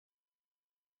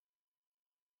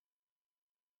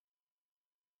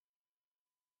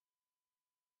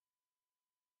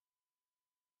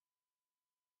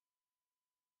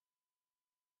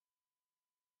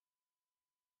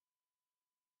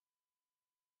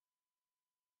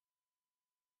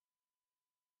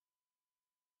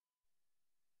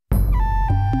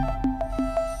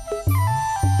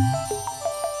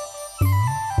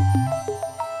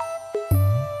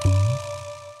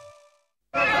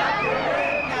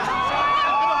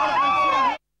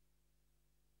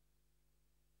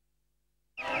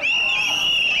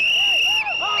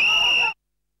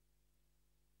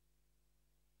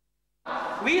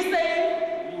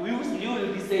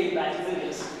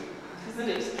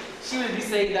she will be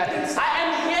saying that, I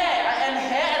am here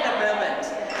at the moment.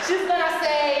 She's gonna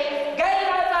say, gay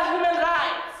rights are human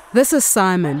rights. This is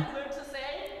Simon.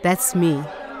 That's me.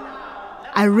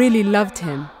 I really loved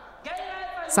him.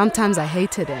 Sometimes I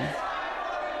hated him.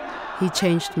 He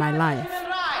changed my life.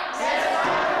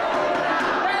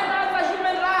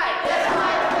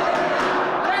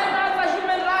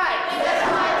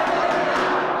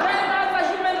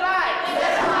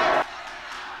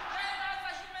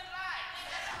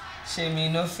 Shame, you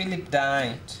know, Philip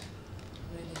died.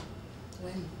 Really?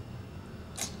 When?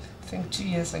 I think 2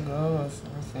 years ago or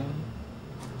something.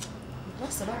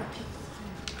 Lost a lot of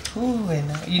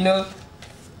people. You know,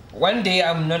 one day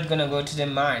I'm not gonna go to the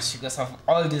march because of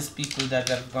all these people that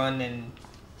are gone. And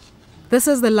this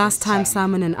is the last time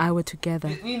Simon and I were together.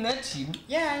 We met him.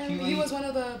 Yeah, he was one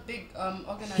of the big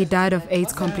organizers. He died of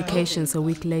AIDS complications a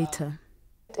week later.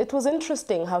 It was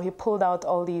interesting how he pulled out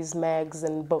all these mags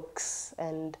and books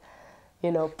and,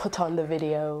 you know, put on the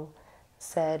video,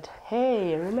 said,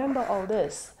 hey, remember all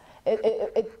this?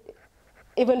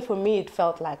 Even for me, it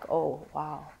felt like, oh,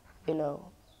 wow, you know,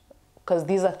 because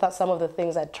these are some of the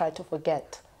things I tried to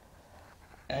forget.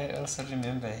 I also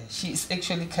remember she's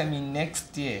actually coming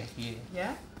next year here.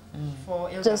 Yeah? For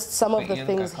just some of the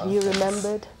things he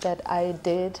remembered that I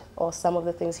did, or some of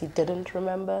the things he didn't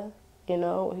remember. You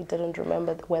know, he didn't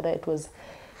remember whether it was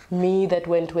me that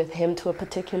went with him to a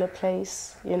particular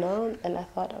place, you know, and I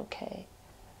thought, okay.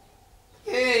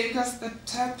 Yeah, because the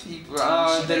top people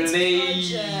are the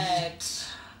late.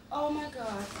 Oh my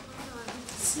God.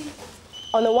 See?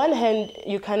 On the one hand,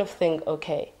 you kind of think,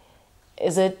 okay,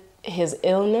 is it his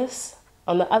illness?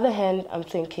 On the other hand, I'm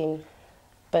thinking,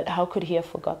 but how could he have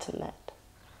forgotten that?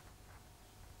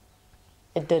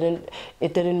 It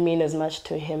didn't mean as much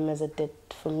to him as it did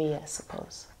for me, I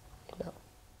suppose. You know.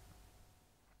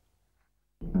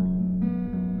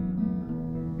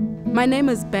 My name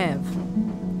is Bev.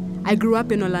 I grew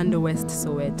up in Orlando West,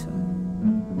 Soweto.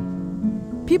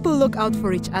 People look out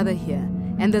for each other here,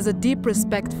 and there's a deep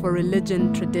respect for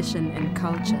religion, tradition, and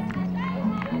culture.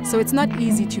 So it's not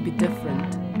easy to be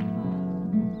different.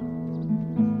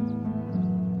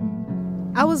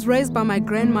 I was raised by my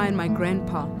grandma and my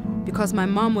grandpa because my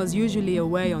mom was usually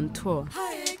away on tour.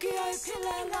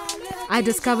 I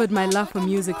discovered my love for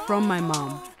music from my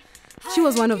mom. She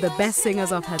was one of the best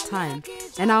singers of her time,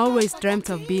 and I always dreamt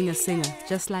of being a singer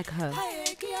just like her.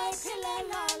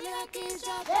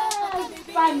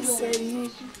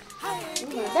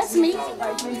 That's me.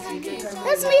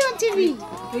 That's me on TV.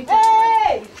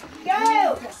 Hey,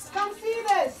 Gail, come see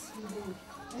this.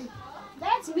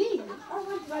 That's me.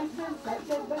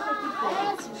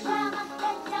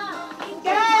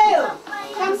 Gail,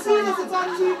 come see this. It's on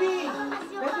TV.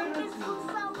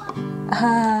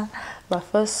 My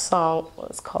first song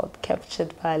was called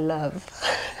Captured by Love.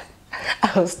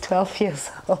 I was 12 years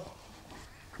old.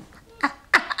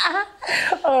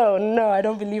 Oh no, I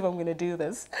don't believe I'm gonna do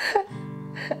this.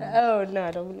 Oh no,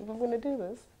 I don't believe I'm gonna do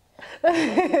this.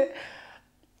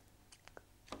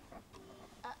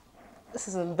 This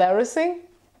is embarrassing.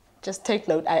 Just take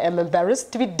note, I am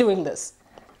embarrassed to be doing this.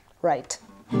 Right.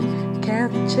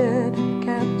 Captured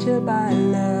by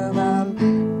love,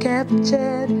 I'm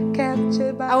captured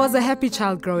by... I was a happy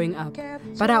child growing up,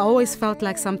 but I always felt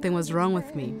like something was wrong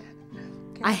with me.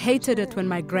 I hated it when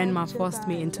my grandma forced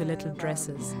me into little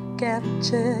dresses.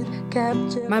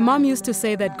 My mom used to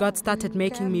say that God started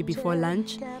making me before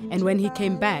lunch, and when he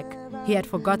came back, he had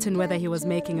forgotten whether he was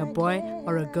making a boy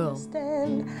or a girl.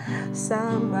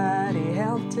 Somebody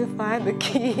help to find the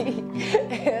key.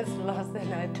 It's lost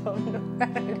and I don't know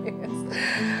where it is.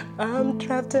 I'm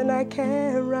trapped and I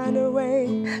can't run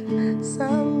away.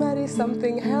 Somebody,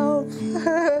 something help.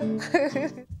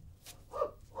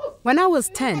 When I was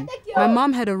 10, my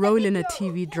mom had a role in a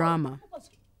TV drama.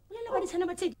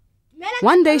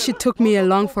 One day she took me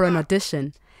along for an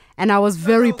audition, and I was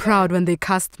very proud when they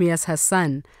cast me as her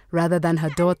son rather than her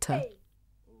daughter.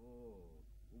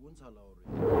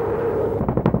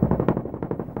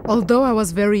 Although I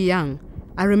was very young,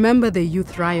 I remember the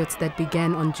youth riots that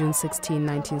began on June 16,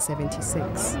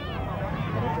 1976.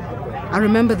 I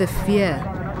remember the fear,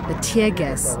 the tear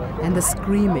gas, and the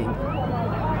screaming.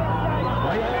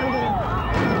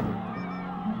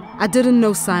 I didn't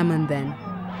know Simon then.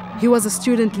 He was a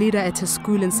student leader at his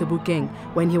school in Sebokeng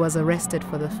when he was arrested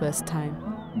for the first time.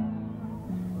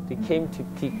 They came to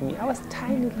pick me. I was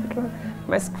tiny little.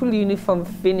 My school uniform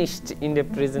finished in the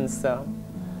prison cell.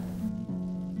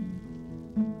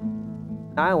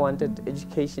 I wanted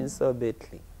education so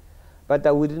badly, but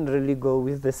I wouldn't really go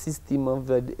with the system of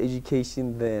the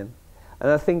education then.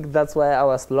 And I think that's why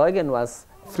our slogan was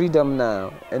freedom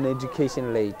now and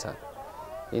education later.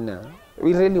 You know,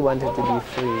 we really wanted to be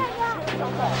free.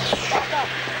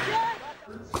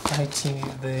 Fighting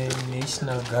the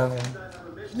national government.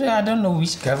 Yeah, I don't know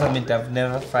which government I've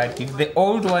never fought. If the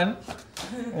old one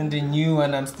and the new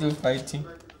one, I'm still fighting.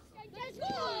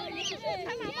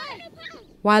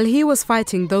 While he was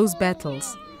fighting those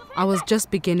battles, I was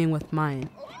just beginning with mine.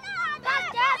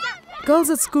 Girls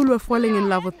at school were falling in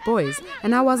love with boys,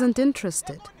 and I wasn't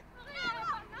interested.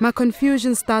 My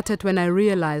confusion started when I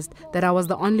realized that I was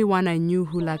the only one I knew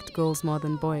who liked girls more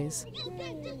than boys.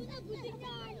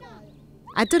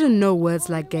 I didn't know words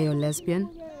like gay or lesbian.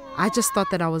 I just thought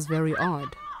that I was very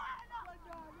odd.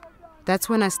 That's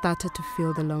when I started to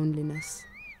feel the loneliness.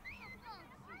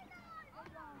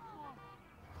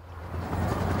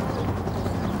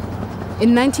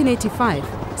 In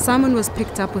 1985, Simon was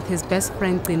picked up with his best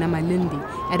friend Gcina Malindi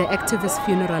at an activist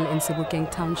funeral in Sebokeng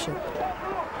Township.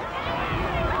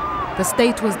 The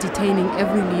state was detaining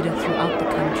every leader throughout the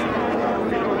country.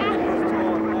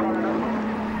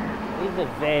 In the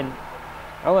van,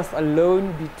 I was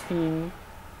alone between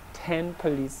 10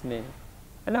 policemen.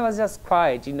 And I was just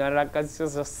quiet, you know, like I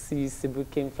just see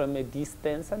Sebokeng from a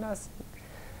distance, and I was,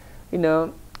 you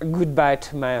know, goodbye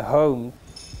to my home.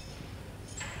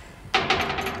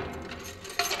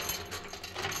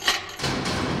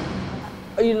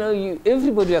 You know,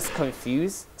 everybody was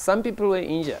confused. Some people were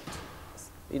injured.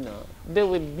 You know, they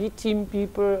were beating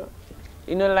people,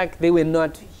 you know, like they were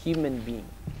not human beings.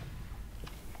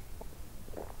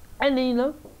 And, you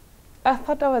know, I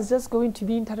thought I was just going to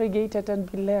be interrogated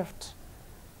and be left.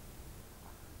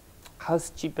 How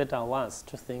stupid I was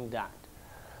to think that.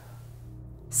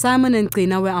 Simon and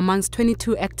Gcina were amongst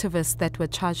 22 activists that were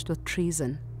charged with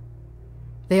treason.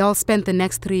 They all spent the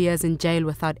next 3 years in jail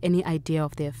without any idea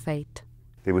of their fate.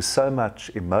 There was so much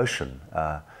emotion.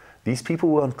 These people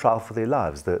were on trial for their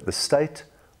lives. The state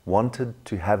wanted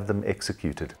to have them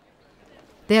executed.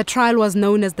 Their trial was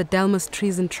known as the Delmas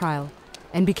Treason Trial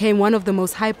and became one of the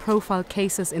most high-profile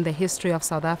cases in the history of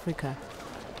South Africa.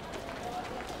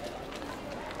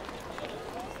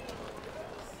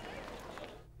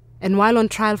 And while on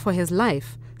trial for his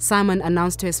life, Simon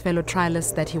announced to his fellow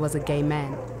trialists that he was a gay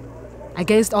man.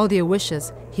 Against all their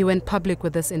wishes, he went public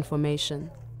with this information.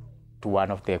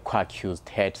 One of the co-accused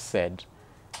had said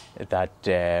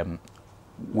that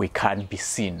we can't be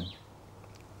seen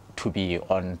to be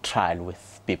on trial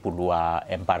with people who are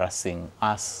embarrassing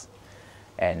us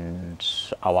and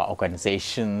our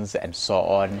organizations and so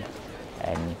on.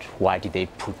 And why did they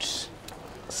put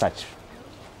such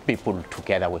people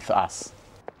together with us?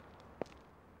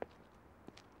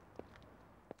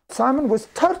 Simon was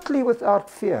totally without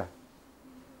fear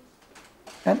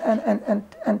and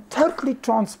totally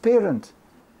transparent,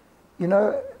 you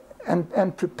know,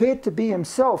 and prepared to be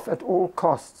himself at all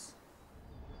costs.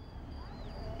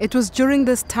 It was during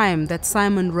this time that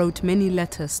Simon wrote many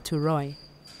letters to Roy.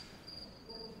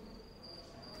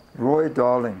 Roy,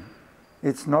 darling,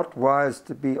 it's not wise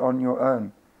to be on your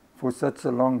own for such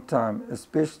a long time,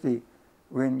 especially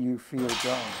when you feel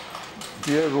down.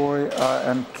 Dear Roy, I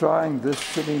am trying this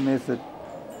silly method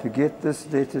to get this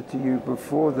letter to you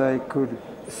before they could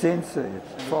censor it.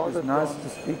 It was nice to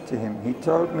speak to him. He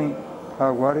told me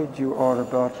how worried you are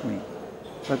about me,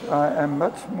 but I am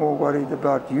much more worried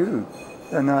about you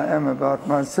than I am about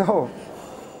myself.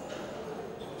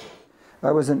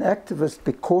 I was an activist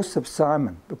because of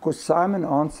Simon, because Simon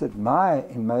answered my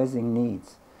amazing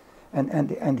needs.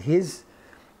 And his,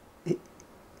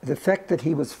 the fact that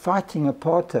he was fighting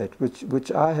apartheid,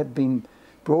 which I had been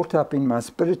brought up in my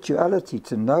spirituality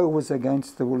to know was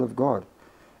against the will of God.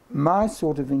 My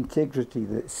sort of integrity,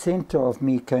 the center of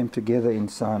me, came together in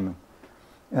Simon.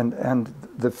 And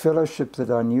the fellowship that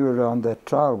I knew around that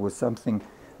trial was something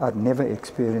I'd never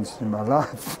experienced in my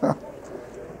life.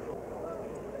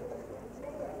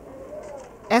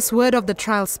 As word of the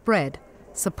trial spread,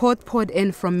 support poured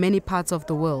in from many parts of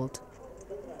the world.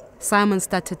 Simon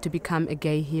started to become a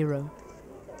gay hero.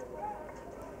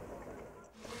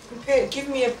 Okay, give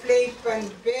me a plate, and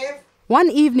Bev. One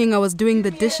evening I was doing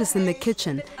the dishes in the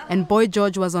kitchen and Boy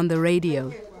George was on the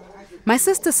radio. My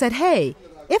sister said, "Hey,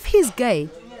 if he's gay,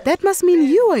 that must mean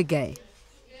you are gay."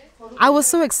 I was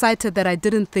so excited that I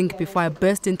didn't think before I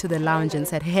burst into the lounge and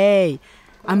said, "Hey,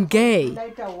 I'm gay."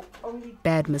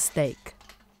 Bad mistake.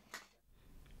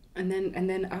 And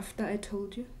then after I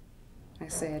told you, I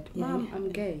said, "Mom, I'm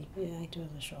gay." Yeah, it was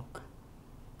a shock.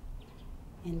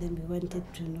 And then we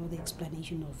wanted to know the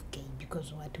explanation of gay,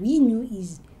 because what we knew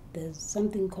is there's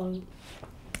something called,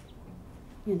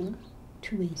 you know,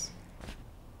 two ways.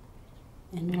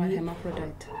 And why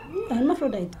hermaphrodite?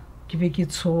 Hermaphrodite.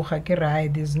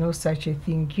 There's no such a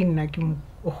thing.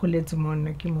 o goletse mo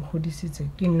nna ke mo godisitse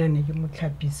ke nna ne ke mo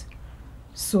tlhapisa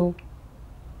so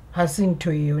ha se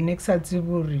ntho eo ne ke sa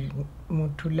tsebe hore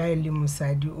motho la ile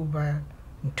mosadi o ba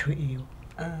ntho eo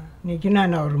ne ke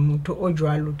nana hore motho o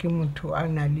jwalo ke motho a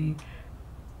na le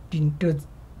dinto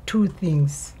two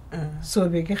things so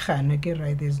be ke gana ke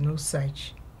right there's no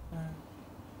such.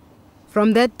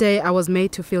 From that day, I was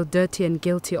made to feel dirty and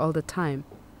guilty all the time.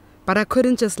 But I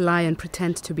couldn't just lie and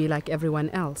pretend to be like everyone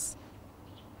else.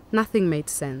 Nothing made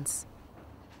sense.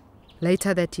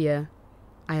 Later that year,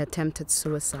 I attempted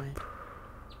suicide.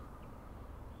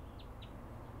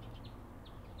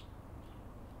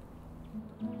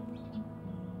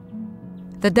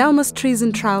 The Delmas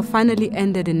treason trial finally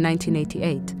ended in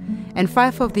 1988, and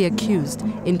 5 of the accused,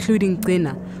 including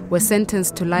Gcina, were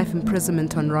sentenced to life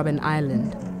imprisonment on Robben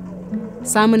Island.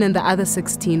 Simon and the other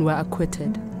 16 were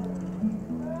acquitted.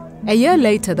 A year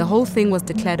later, the whole thing was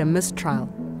declared a mistrial,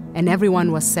 and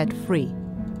everyone was set free.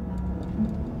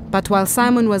 But while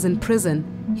Simon was in prison,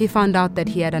 he found out that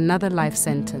he had another life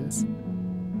sentence: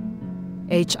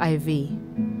 HIV.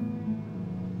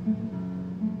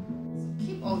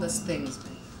 Keep all those things,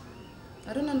 man.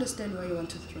 I don't understand why you want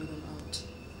to throw them out.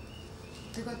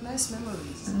 They got nice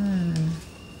memories.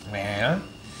 Well,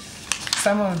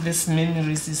 some of these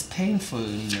memories is painful,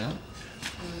 you know,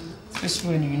 especially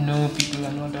when you know people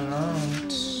are not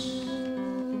around.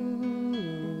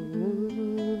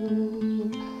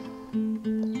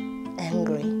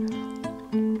 Angry.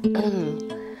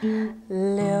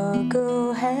 Little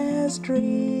girl has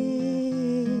dreams.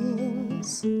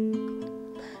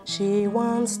 She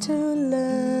wants to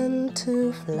learn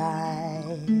to fly.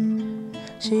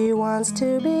 She wants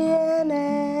to be an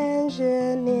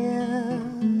engineer.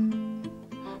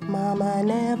 Mama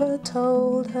never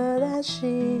told her that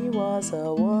she was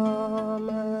a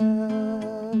woman.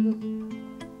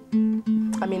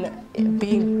 I mean,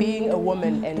 being a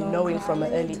woman and knowing from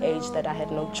an early age that I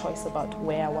had no choice about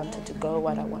where I wanted to go,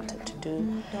 what I wanted to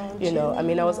do. You know, I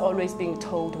mean, I was always being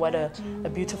told what a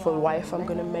beautiful wife I'm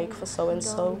going to make for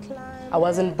so-and-so. I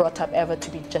wasn't brought up ever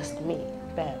to be just me,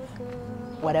 Bev.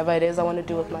 Whatever it is I want to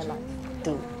do with my life,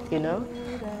 do, you know?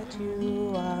 That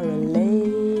you are a lady.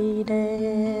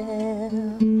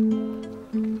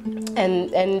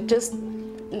 And just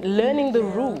learning the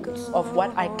rules of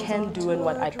what I can do and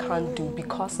what I can't do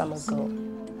because I'm a girl.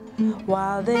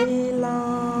 While they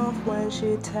laugh when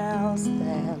she tells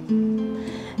them,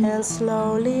 and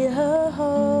slowly her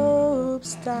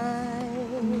hopes die,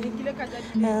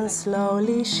 and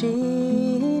slowly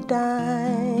she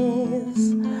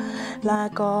dies,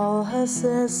 like all her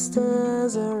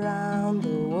sisters around the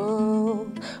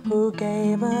world who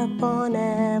gave up on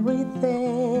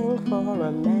everything for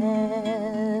a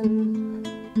man.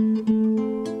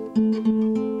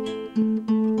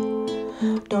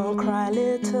 Don't cry,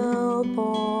 little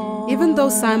boy. Even though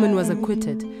Simon was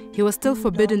acquitted, he was still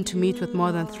forbidden to meet with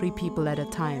more than 3 people at a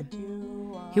time.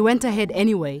 He went ahead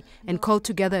anyway and called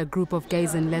together a group of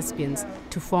gays and lesbians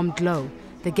to form GLOW,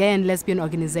 the gay and lesbian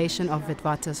organization of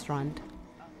Witwatersrand.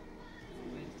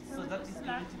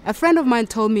 A friend of mine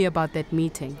told me about that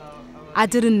meeting. I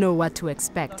didn't know what to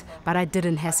expect, but I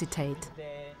didn't hesitate.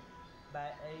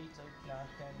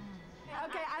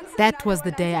 That was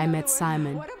the day I met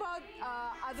Simon.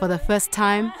 For the first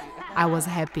time, I was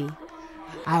happy.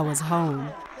 I was home.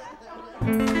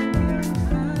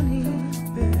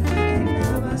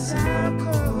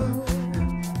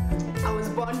 I was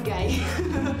born gay,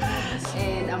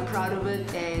 and I'm proud of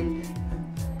it, and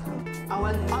I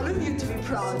want all of you to be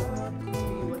proud to be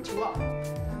what you are.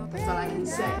 That's all I can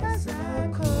say.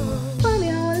 Funny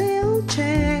how a little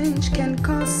change can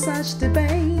cause such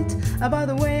debate about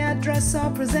the way I dress or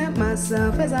present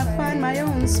myself as I find my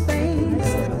own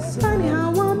space. Funny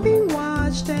how I'm being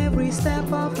watched every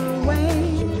step of the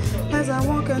way as I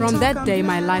walk and From that day,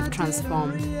 my life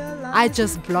transformed. I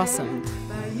just blossomed.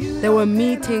 There were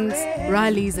meetings,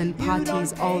 rallies, and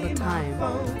parties all the time.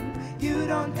 You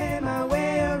don't pay my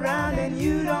way around and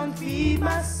you don't feed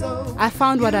my soul. I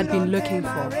found what I'd been looking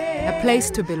for, a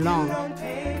place to belong.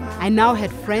 I now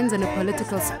had friends and a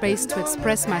political space to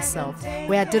express myself,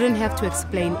 where I didn't have to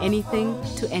explain anything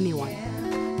to anyone.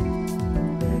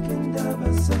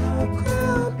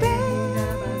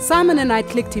 Simon and I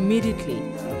clicked immediately.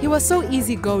 He was so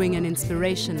easygoing and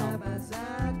inspirational.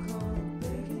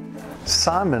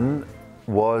 Simon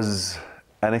was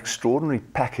an extraordinary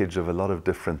package of a lot of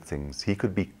different things. He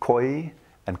could be coy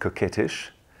and coquettish.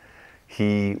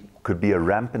 He could be a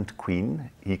rampant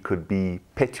queen. He could be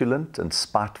petulant and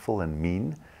spiteful and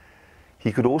mean.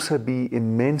 He could also be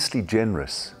immensely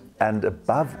generous. And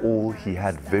above all, he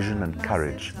had vision and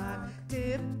courage.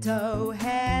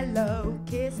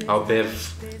 Our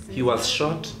Bev, he was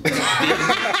shot.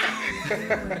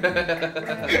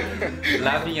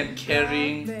 Loving and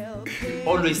caring,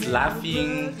 always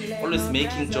laughing, always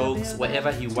making jokes.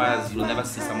 Wherever he was, you'll never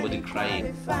see somebody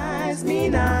crying. So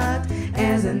you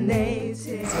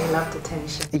loved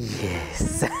attention?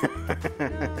 Yes.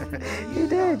 He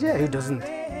did, yeah, who doesn't?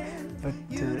 But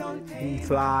he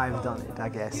thrived on it, I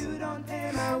guess.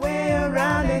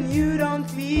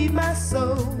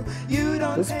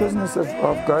 This business of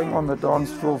going on the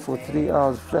dance floor for 3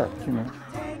 hours flat, you know.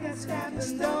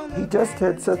 He just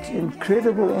had such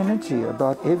incredible energy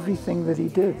about everything that he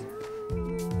did.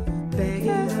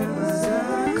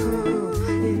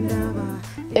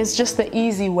 It's just the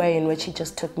easy way in which he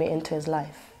just took me into his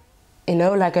life. You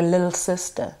know, like a little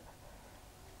sister.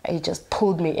 He just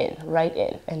pulled me in, right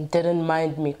in, and didn't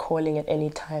mind me calling at any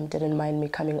time, didn't mind me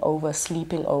coming over,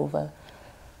 sleeping over,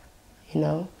 you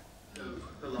know?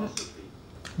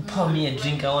 Pour me a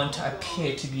drink, I want to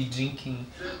appear to be drinking.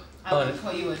 I will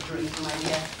pour you a drink, my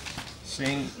dear.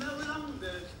 Saying,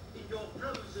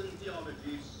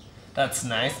 that's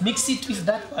nice. Mix it with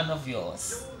that one of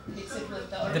yours. Mix it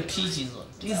with the peaches one.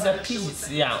 Is the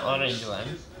peaches? Yeah, orange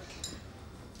one.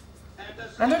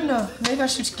 I don't know. Maybe I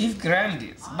should give Graham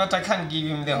this, but I can't give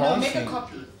him the whole make thing. a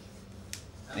copy.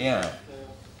 Yeah.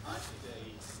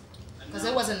 Because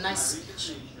it was a nice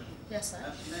speech. Yes,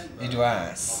 sir. It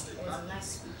was. It was a nice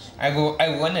speech. I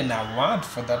won an award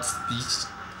for that speech.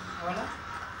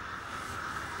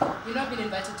 You've not been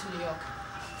invited to New York.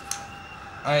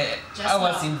 I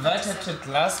was invited to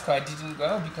Glasgow. I didn't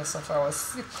go because I was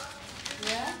sick.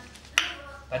 Yeah.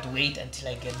 But wait until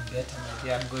I get better, my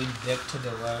dear. I'm going back to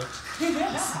the world.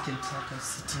 The sick and tired of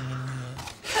sitting in here.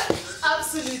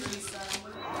 Absolutely, son.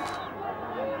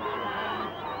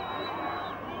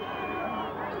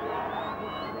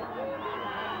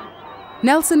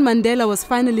 Nelson Mandela was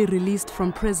finally released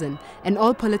from prison and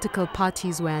all political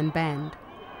parties were unbanned.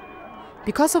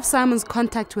 Because of Simon's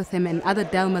contact with him and other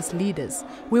Delmas leaders,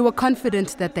 we were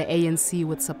confident that the ANC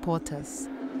would support us.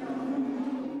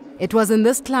 It was in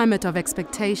this climate of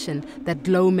expectation that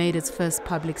GLOW made its first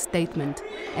public statement,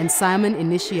 and Simon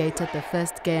initiated the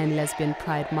first Gay and Lesbian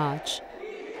Pride March.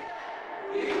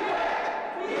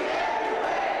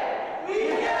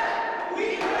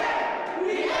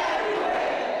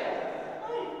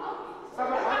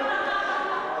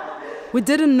 We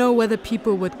didn't know whether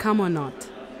people would come or not.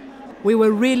 We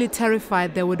were really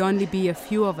terrified there would only be a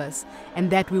few of us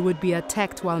and that we would be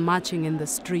attacked while marching in the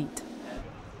street.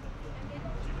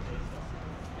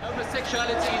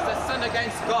 Homosexuality is a sin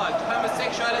against God.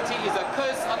 Homosexuality is a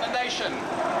curse on the nation.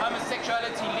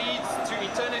 Homosexuality leads to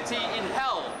eternity in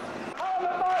hell.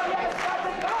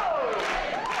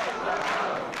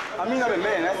 I mean, I'm a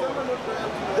man.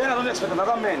 Then I don't expect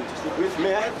another man to sleep with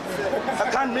me. I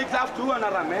can't make love to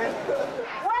another man.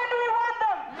 When do we want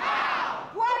them? Now.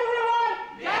 What do we want?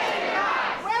 Gay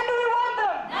rights. When do we want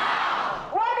them? Now.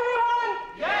 What do we want?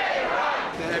 Gay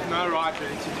rights. They have no right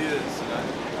really to do this, you know,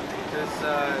 because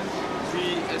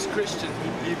we as Christians, we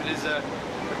believe it is a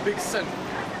big sin.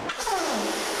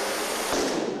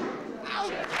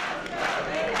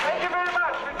 Thank you very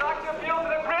much. We'd like to appeal to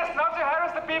the press not to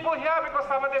harass the people here because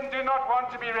some of them do not want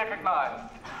to be recognized.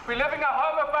 We live in a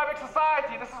homophobic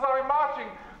society. This is why we're marching.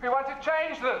 We want to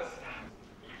change this.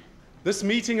 This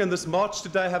meeting and this march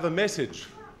today have a message.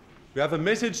 We have a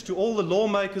message to all the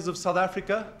lawmakers of South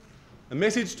Africa, a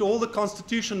message to all the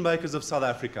constitution makers of South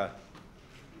Africa.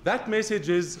 That message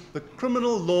is the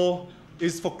criminal law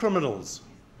is for criminals.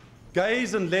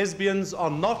 Gays and lesbians are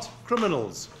not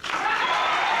criminals.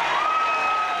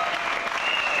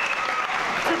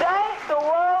 Today, the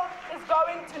world is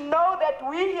going to know that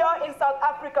we here in South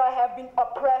Africa have been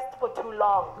oppressed for too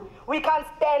long. We can't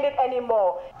stand it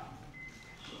anymore.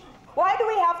 Why do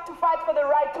we have to fight for the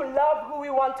right to love who we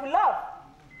want to love?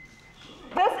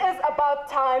 This is about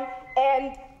time,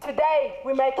 and today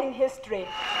we're making history.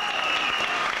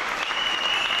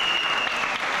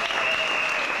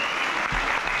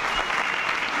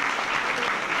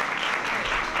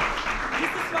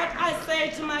 This is what I say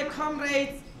to my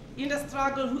comrades in the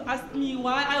struggle who ask me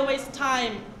why I waste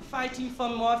time fighting for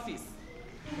office.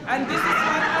 And this is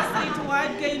what I say to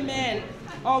white gay men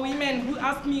or women who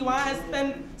ask me why I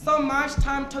spend so much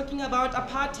time talking about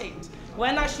apartheid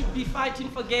when I should be fighting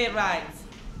for gay rights.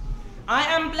 I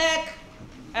am black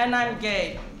and I'm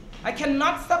gay. I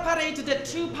cannot separate the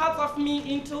two parts of me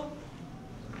into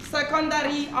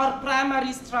secondary or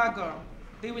primary struggle.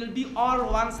 They will be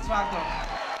all one struggle.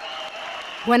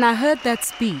 When I heard that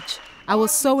speech, I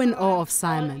was so in awe of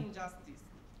Simon.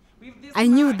 I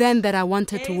knew then that I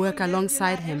wanted to work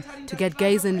alongside him to get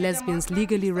gays and lesbians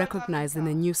legally recognized in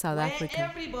a new South Africa.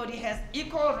 Everybody has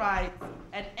equal rights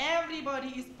and everybody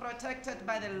is protected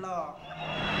by the law.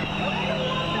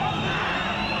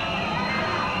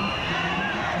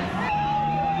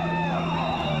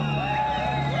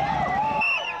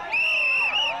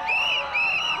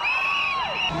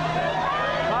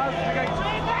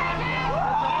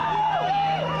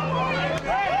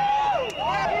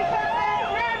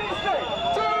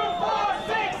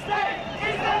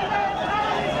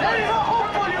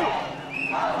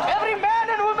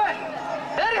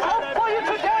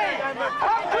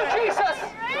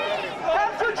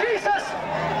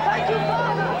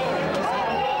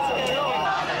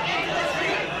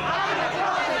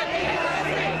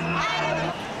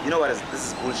 You know what? This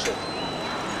is bullshit.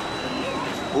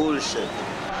 Bullshit.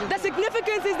 The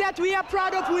significance is that we are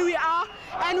proud of who we are,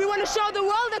 and we want to show the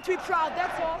world that we're proud,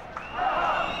 that's all.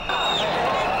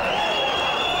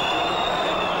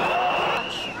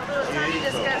 It's really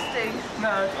disgusting.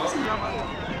 No.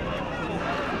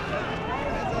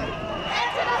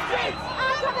 Into the streets!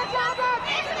 Onto the closet!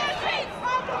 Into the streets!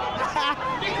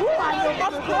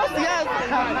 Of course, yes.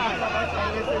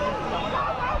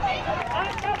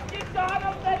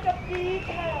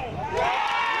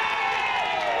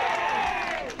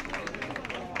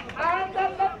 And the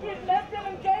lesbian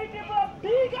and gay people are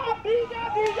bigger, bigger,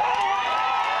 bigger!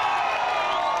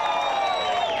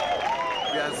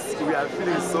 We are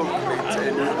feeling so great,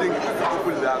 and we think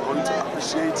people are going to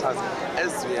appreciate us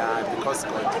as we are because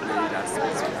God made us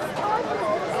as we are.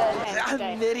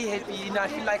 I'm very happy, you know, I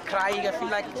feel like crying, I feel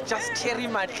like just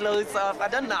tearing my clothes off. I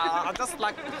don't know, I'm just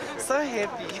like so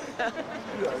happy.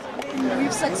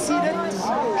 We've succeeded,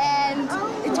 and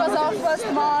it was our first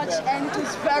march, and it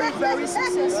was very, very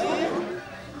successful.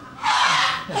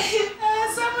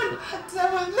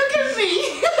 Someone, look at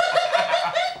me!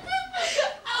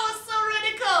 I was so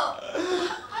radical.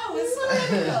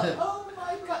 Oh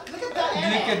my God, look at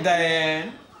Diane. Look at Diane.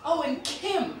 Oh, and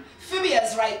Kim.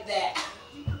 Phibia's right there.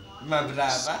 My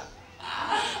brother.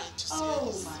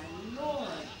 Oh my Lord.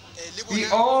 We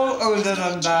all older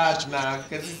than that now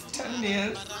because it's 10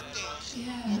 years.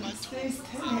 Yeah, it stays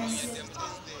 10 years.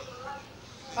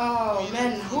 Oh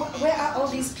man, where are all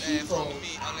these people?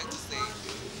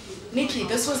 Nicky,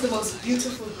 this was the most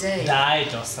beautiful day.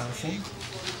 Died or something.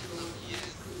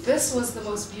 This was the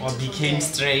most beautiful day. Or became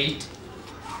straight.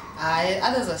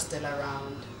 Others are still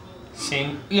around.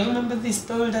 Shame. You remember they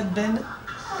stole that banner?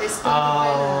 They stole the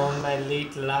banner. Oh, my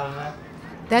late lover.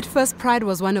 That first Pride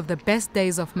was one of the best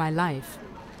days of my life,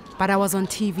 but I was on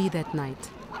TV that night.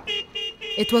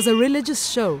 It was a religious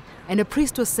show, and a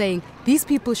priest was saying these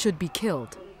people should be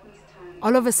killed.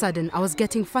 All of a sudden, I was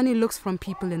getting funny looks from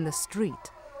people in the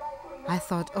street. I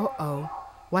thought, oh,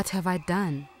 what have I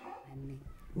done?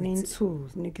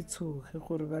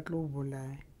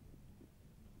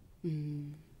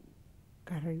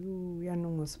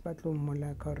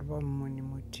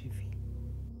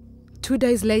 Two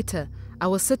days later, I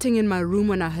was sitting in my room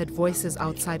when I heard voices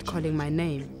outside calling my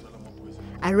name.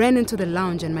 I ran into the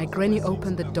lounge and my granny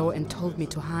opened the door and told me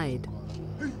to hide.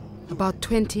 About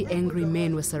 20 angry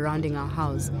men were surrounding our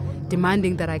house,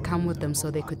 demanding that I come with them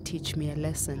so they could teach me a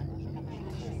lesson.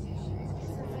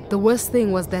 The worst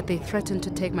thing was that they threatened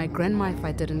to take my grandma if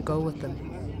I didn't go with them.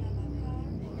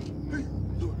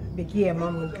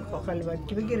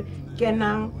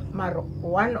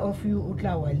 One of you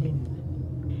utlawalin.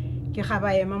 Ke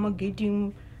gabaye mama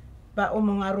getting ba o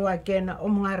mongwe a re wa kena o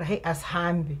mongwe a re hey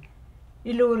ashambe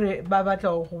ile hore ba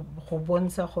batla go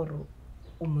bontsha gore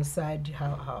o mosadi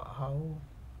how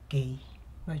gay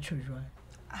ba tshojwa.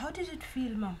 How did it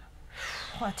feel, mama?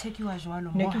 Go take you as one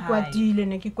of ne ke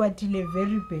kwatile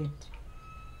very bad.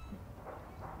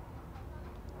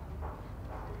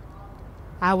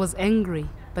 I was angry,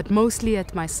 but mostly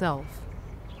at myself.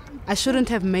 I shouldn't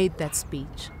have made that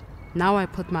speech. Now I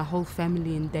put my whole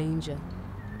family in danger.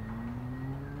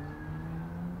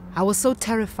 I was so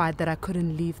terrified that I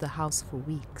couldn't leave the house for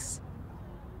weeks.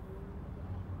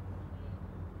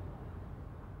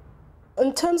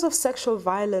 In terms of sexual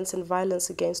violence and violence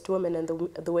against women and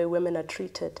the way women are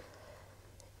treated,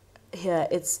 here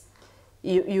it's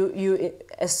you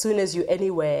as soon as you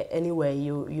anywhere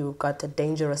you got a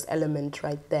dangerous element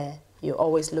right there. You're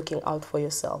always looking out for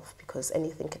yourself because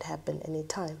anything could happen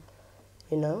anytime,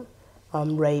 you know.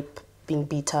 Rape, being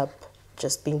beat up,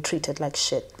 just being treated like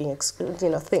shit, being excluded, you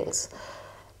know, things.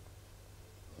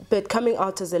 But coming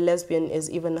out as a lesbian is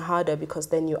even harder because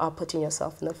then you are putting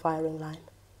yourself in the firing line.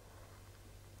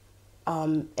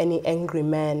 any angry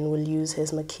man will use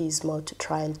his machismo to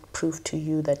try and prove to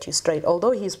you that you're straight,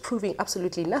 although he's proving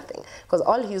absolutely nothing, because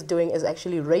all he's doing is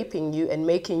actually raping you and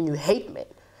making you hate men,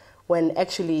 when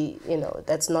actually, you know,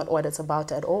 that's not what it's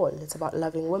about at all. It's about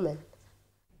loving women.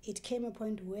 It came a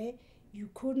point where you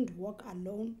couldn't walk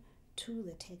alone to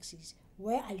the taxis,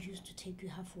 where I used to take you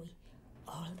halfway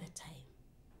all the time,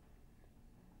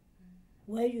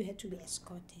 where you had to be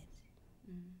escorted.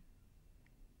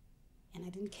 And I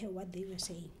didn't care what they were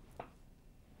saying.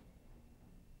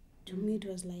 To me, it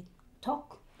was like,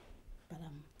 talk, but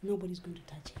nobody's going to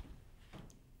touch it.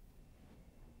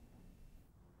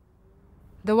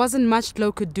 There wasn't much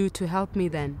Glo could do to help me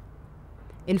then.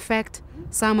 In fact,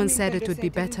 Simon said it would be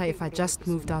better if I just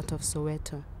moved out of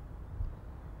Soweto.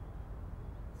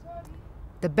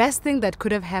 The best thing that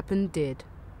could have happened did.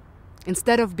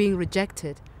 Instead of being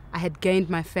rejected, I had gained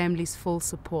my family's full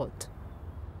support.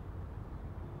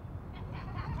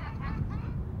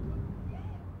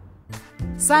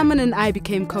 Simon and I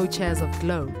became co-chairs of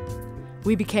Glo.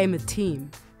 We became a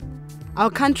team. Our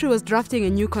country was drafting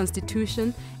a new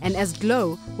constitution, and as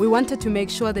Glo, we wanted to make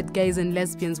sure that gays and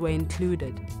lesbians were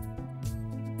included.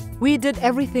 We did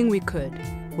everything we could.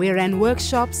 We ran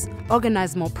workshops,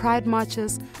 organized more pride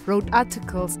marches, wrote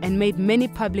articles, and made many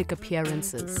public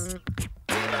appearances.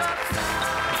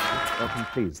 Welcome,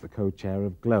 please, the co-chair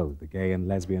of Glo, the gay and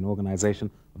lesbian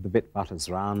organization of the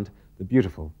Witwatersrand, the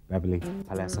beautiful Beverley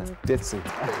Palesa Ditsie.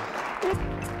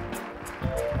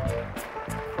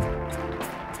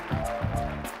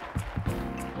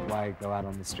 Why go out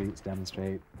on the streets,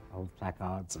 demonstrate, hold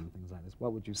placards and things like this?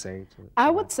 What would you say to I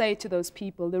would say to those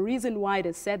people, the reason why it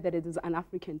is said that it is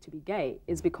un-African to be gay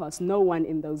is because no one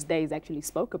in those days actually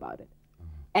spoke about it.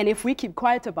 And if we keep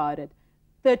quiet about it,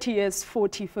 30 years,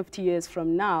 40, 50 years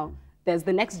from now, there's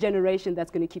the next generation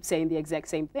that's going to keep saying the exact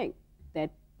same thing,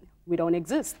 that we don't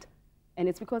exist. And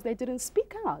it's because they didn't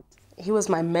speak out. He was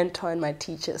my mentor and my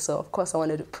teacher, so of course I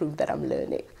wanted to prove that I'm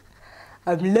learning.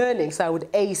 I'm learning, so I would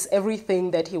ace everything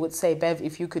that he would say. Bev,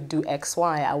 if you could do X,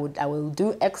 Y, I will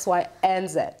do X, Y, and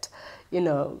Z. You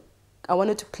know, I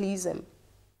wanted to please him.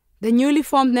 The newly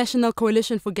formed National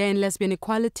Coalition for Gay and Lesbian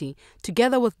Equality,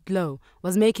 together with Glo,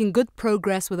 was making good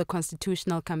progress with a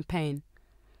constitutional campaign.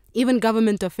 Even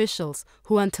government officials,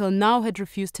 who until now had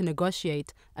refused to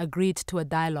negotiate, agreed to a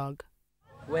dialogue.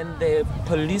 When the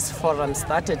police forum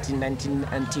started in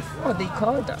 1994, they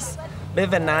called us.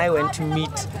 Bev and I went to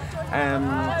meet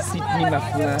Sydney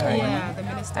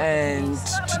Mafunga and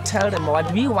to tell them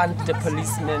what we want the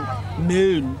policemen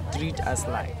men treat us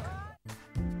like.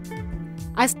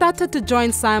 I started to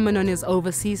join Simon on his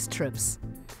overseas trips.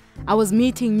 I was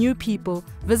meeting new people,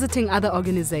 visiting other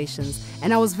organizations,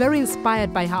 and I was very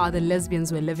inspired by how other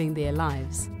lesbians were living their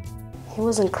lives. He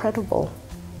was incredible.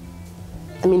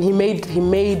 I mean, he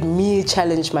made me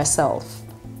challenge myself.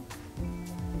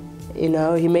 You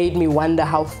know, he made me wonder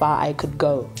how far I could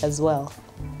go as well,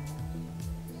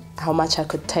 how much I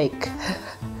could take.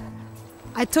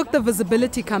 I took the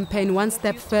visibility campaign one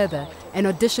step further and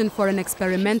auditioned for an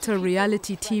experimental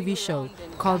reality TV show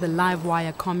called The Live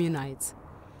Wire Communites.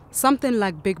 Something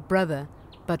like Big Brother,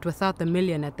 but without the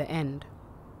million at the end.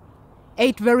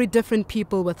 8 very different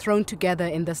people were thrown together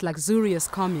in this luxurious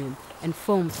commune and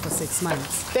filmed for 6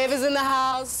 months. Bev is in the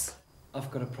house.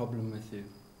 I've got a problem with you.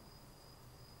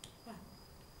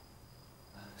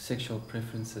 Sexual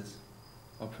preferences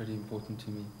are pretty important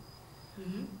to me.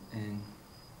 And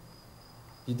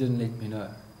you didn't let me know.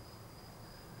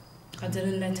 I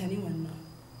didn't let anyone know.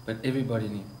 But everybody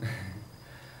knew.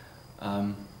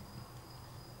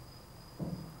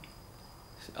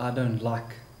 I don't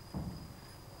like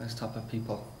those type of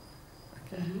people.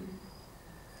 Okay.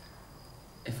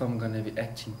 If I'm gonna be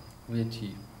acting weird to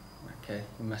you, okay,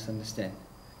 you must understand.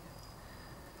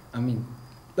 I mean,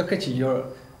 look at you, you're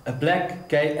a black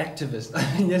gay activist.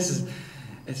 I mean, yes,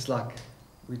 it's like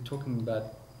we're talking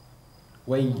about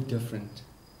way different,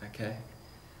 okay?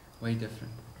 Way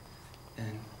different.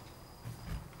 And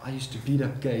I used to beat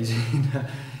up gays, you know,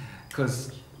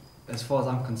 because as far as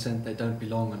I'm concerned, they don't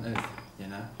belong on earth, you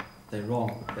know? They're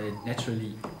wrong, they're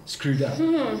naturally screwed up,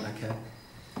 okay?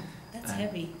 That's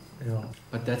heavy. Yeah.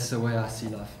 But that's the way I see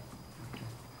life. Okay.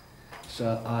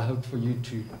 So I hope for you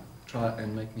to try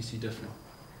and make me see different.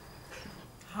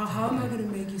 How am I going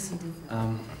to make you see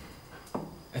different?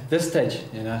 At this stage,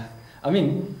 you know, I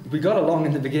mean, we got along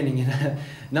in the beginning, you know.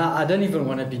 Now I don't even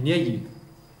want to be near you,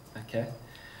 okay?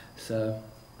 So...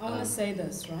 I want to say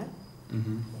this, right?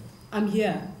 Mm-hmm. I'm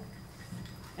here,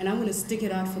 and I'm going to stick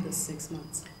it out for the 6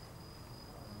 months,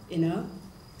 you know?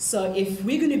 So if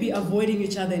we're going to be avoiding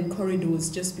each other in corridors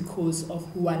just because of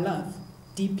who I love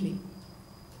deeply,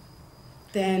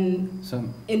 then,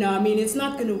 you know, I mean, it's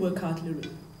not going to work out, Lulu.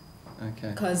 Okay.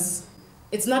 Because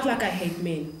it's not like I hate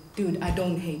men. Dude, I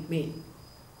don't hate men.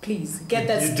 Please, get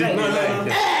that straight.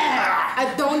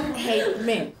 I don't hate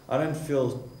men. I don't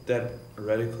feel that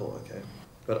radical, okay?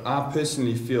 But I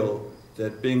personally feel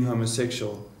that being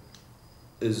homosexual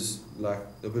is like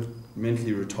a bit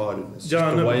mentally retarded. It's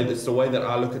just it's the way that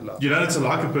I look at love. You don't have to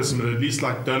like a person, but at least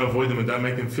like don't avoid them and don't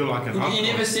make them feel like an outcast. You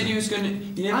never said he was going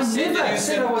to... I never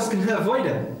said I was going to avoid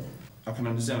him. I can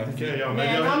understand. Like, okay, yeah,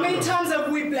 Man, how many times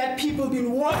have we black people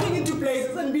been walking into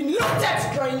places and been looked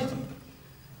at strangely?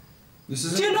 This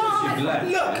is Do you know how? black.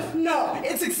 Look, no,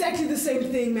 it's exactly the same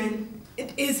thing, man.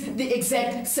 It is the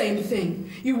exact same thing.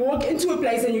 You walk into a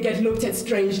place and you get looked at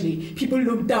strangely. People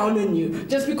look down on you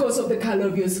just because of the color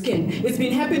of your skin. It's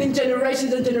been happening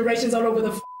generations and generations all over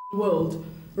the world,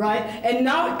 right? And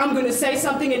now I'm going to say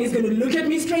something and he's going to look at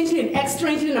me strangely and act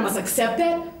strangely and I must accept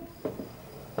that?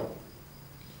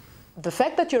 The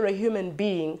fact that you're a human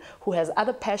being who has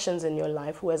other passions in your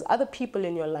life, who has other people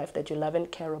in your life that you love and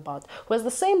care about, who has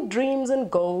the same dreams and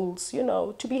goals, you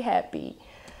know, to be happy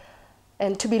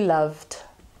and to be loved.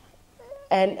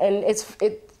 And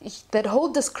that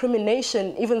whole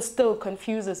discrimination even still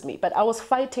confuses me. But I was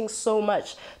fighting so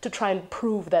much to try and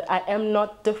prove that I am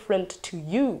not different to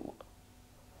you.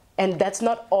 And that's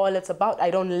not all it's about.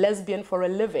 I don't lesbian for a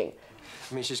living.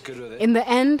 I mean, she's good with it. In the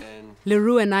end,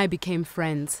 Leroux and I became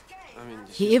friends.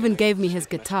 He even gave me his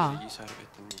guitar.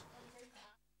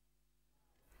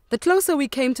 The closer we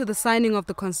came to the signing of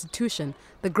the Constitution,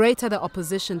 the greater the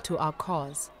opposition to our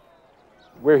cause.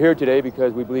 We're here today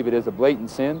because we believe it is a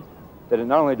blatant sin, that it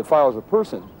not only defiles a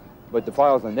person, but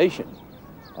defiles a nation.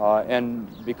 And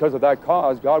because of that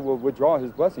cause, God will withdraw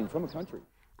his blessings from a country.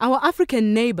 Our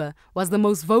African neighbor was the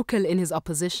most vocal in his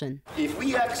opposition. If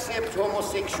we accept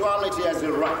homosexuality as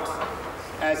a right,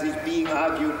 as is being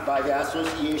argued by the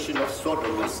Association of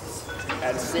Sodomists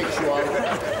and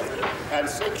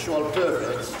sexual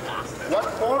perverts,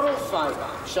 what moral fiber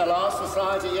shall our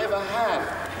society ever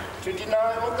have to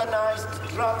deny organized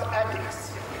drug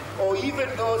addicts or even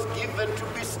those given to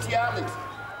bestiality?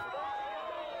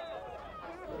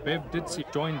 Bev Ditsie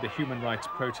joined the human rights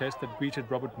protest that greeted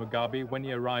Robert Mugabe when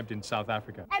he arrived in South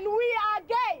Africa. And we are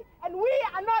gay, and we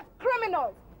are not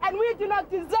criminals, and we do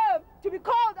not deserve to be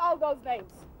called all those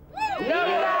names.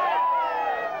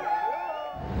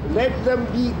 Let them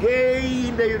be gay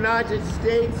in the United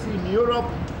States, in Europe,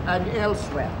 and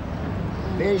elsewhere.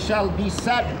 They shall be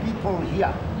sad people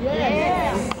here.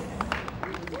 Yes.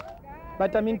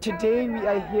 But I mean, today we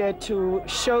are here to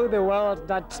show the world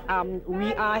that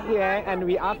we are here and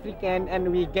we African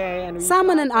and we gay. And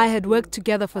Simon and I had worked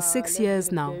together for 6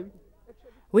 years now.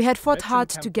 We had fought hard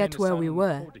to get where we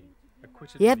were.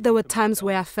 Yet there were times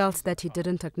where I felt that he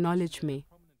didn't acknowledge me.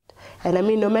 And I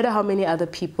mean, no matter how many other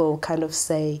people kind of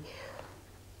say,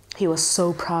 he was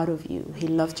so proud of you, he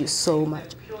loved you so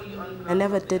much, I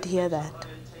never did hear that.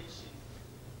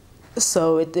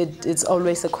 So it's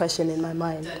always a question in my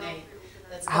mind,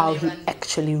 how he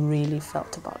actually really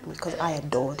felt about me, because I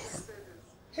adored him.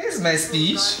 Here's my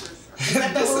speech.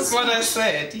 This is what I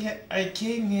said. I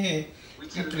came here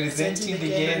representing the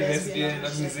gay and lesbian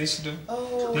organization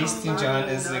based in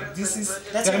Johannesburg. This is.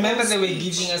 I remember they were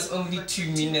giving us only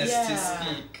 2 minutes to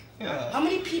speak. Yeah. How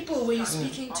many people were you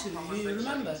speaking to? Do you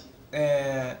remember?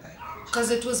 Because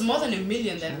it was more than 1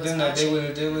 million that was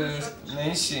mentioned. They will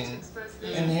mention,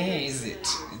 and hey, is it?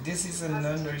 This is a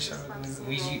non-racial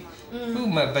organization.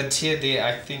 But here,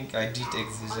 I think I did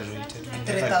exaggerate it.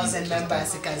 3,000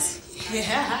 members, guys.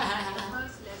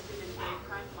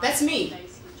 That's me.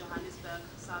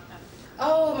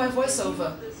 Oh, my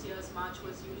voiceover.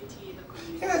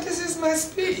 Yeah, this is my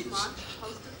speech.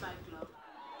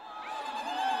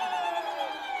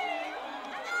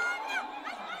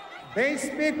 They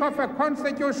speak of a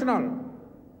constitutional,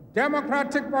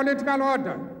 democratic political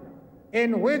order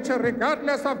in which,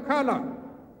 regardless of color,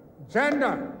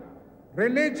 gender,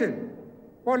 religion,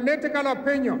 political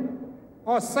opinion,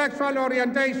 or sexual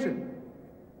orientation,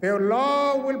 the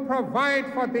law will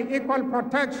provide for the equal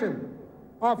protection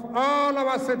of all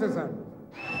our citizens.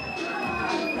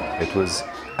 It was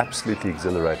absolutely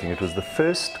exhilarating. It was the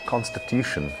first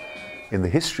constitution in the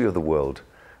history of the world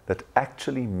that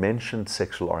actually mentioned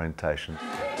sexual orientation.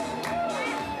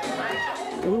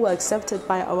 We were accepted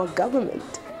by our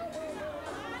government.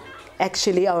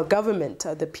 Actually, our government,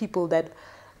 the people that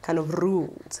kind of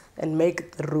ruled and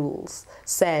make the rules,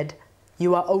 said,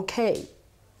 you are okay.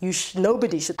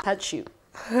 Nobody should touch you.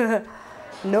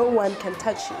 No one can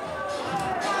touch you.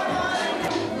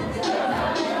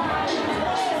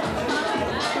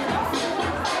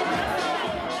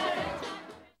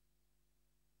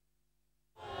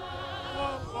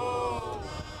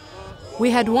 We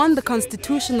had won the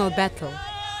constitutional battle,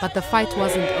 but the fight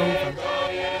wasn't over.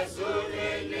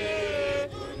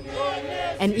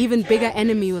 An even bigger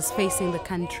enemy was facing the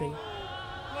country: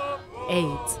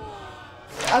 AIDS.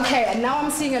 Okay, and now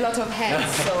I'm seeing a lot of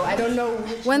hands, so I don't know.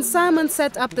 When Simon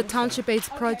set up the Township AIDS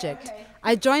project,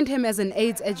 I joined him as an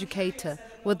AIDS educator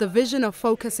with the vision of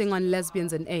focusing on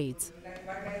lesbians and AIDS.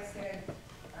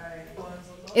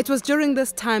 It was during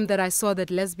this time that I saw that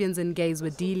lesbians and gays were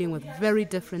dealing with very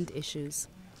different issues.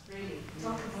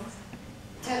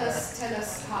 Tell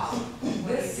us how.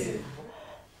 What do you do?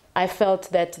 I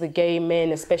felt that the gay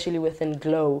men, especially within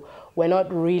GLOW, were not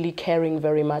really caring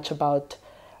very much about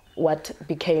what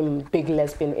became big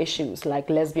lesbian issues, like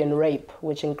lesbian rape,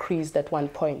 which increased at one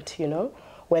point, you know,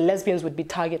 where lesbians would be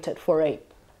targeted for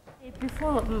rape.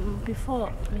 Before,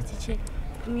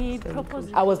 me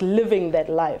proposed. I was living that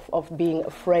life of being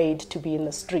afraid to be in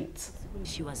the streets.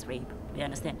 She was raped, you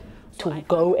understand? To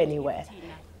go anywhere.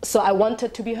 So I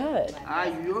wanted to be heard.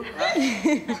 A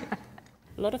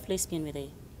lot of lesbians were there.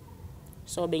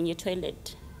 So being in the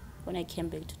toilet, when I came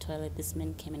back to toilet, this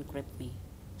man came and grabbed me.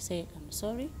 Say, I'm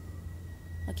sorry.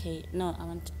 Okay, no, I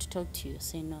want to talk to you.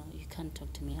 Say, no, you can't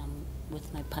talk to me. I'm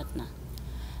with my partner.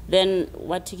 Then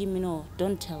what to give me? No,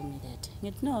 don't tell me that.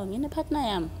 No, I'm in a partner. I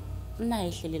am. I'm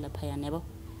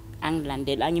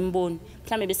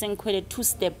maybe saying quite 2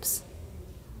 steps.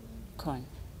 Con.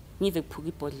 Nive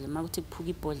pugi bodle. Maguti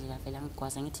pugi bodle. Vela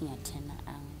ngwaza ngithi ngiyathena.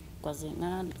 Ngwaza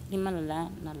ngimala la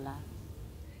na la.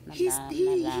 He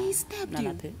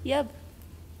stabbed you? Yep.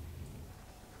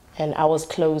 And I was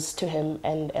close to him,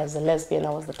 and as a lesbian,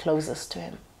 I was the closest to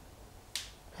him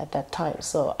at that time.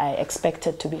 So I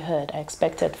expected to be heard. I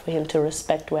expected for him to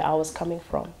respect where I was coming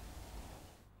from.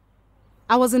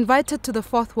 I was invited to the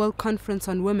 4th World Conference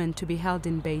on Women to be held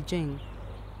in Beijing.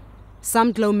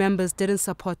 Some GLOW members didn't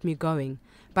support me going,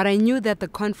 but I knew that the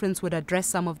conference would address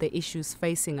some of the issues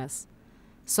facing us.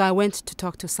 So I went to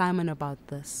talk to Simon about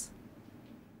this.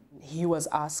 He was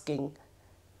asking,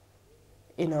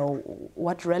 you know,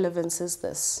 what relevance is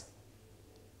this?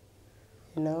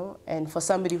 You know, and for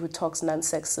somebody who talks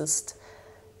non-sexist,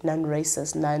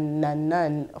 non-racist,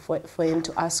 none, for him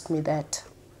to ask me that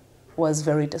was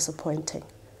very disappointing.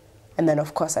 And then,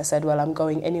 of course, I said, well, I'm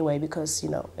going anyway because, you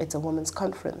know, it's a women's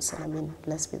conference, and I mean,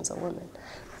 lesbians are women.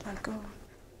 I'll go.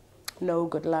 No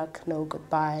good luck, no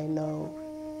goodbye, no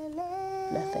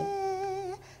nothing.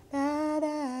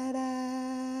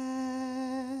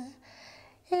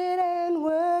 It ain't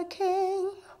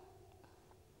working.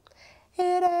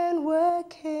 It ain't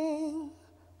working.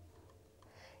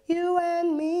 You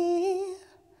and me,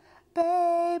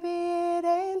 baby, it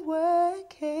ain't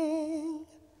working.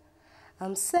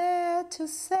 I'm sad to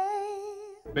say.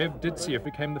 Bev Ditsie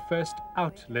became the first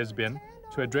out lesbian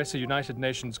to address a United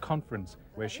Nations conference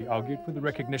where she argued for the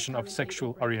recognition of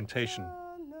sexual orientation.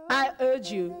 I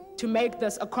urge you to make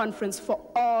this a conference for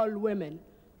all women,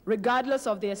 regardless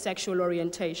of their sexual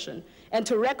orientation, and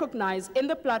to recognize in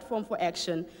the platform for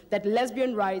action that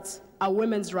lesbian rights are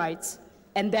women's rights,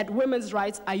 and that women's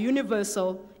rights are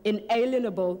universal,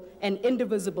 inalienable, and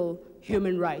indivisible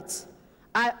human rights.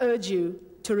 I urge you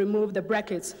to remove the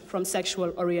brackets from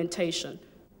sexual orientation.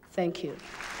 Thank you.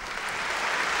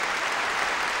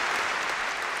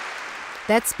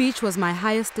 That speech was my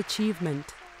highest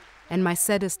achievement and my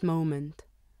saddest moment.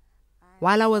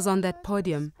 While I was on that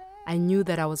podium, I knew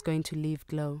that I was going to leave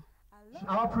GLOW.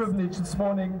 Our privilege this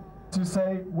morning to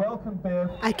say, welcome,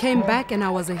 Bev. I came back and I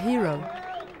was a hero,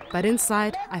 but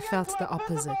inside I felt the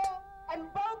opposite.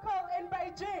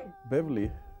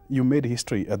 Beverley, you made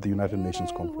history at the United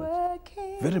Nations conference.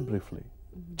 Very briefly,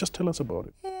 just tell us about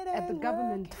it. At the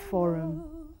government forum,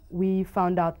 we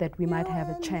found out that we might have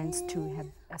a chance to have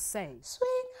a say.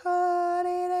 Sweetheart,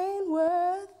 it ain't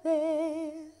worth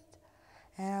it.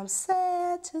 And I'm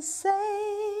sad to say.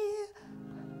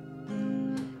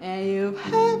 And you've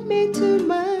hurt me too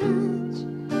much.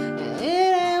 And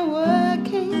it ain't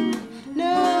working.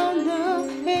 No, no,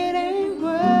 it ain't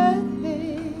worth it.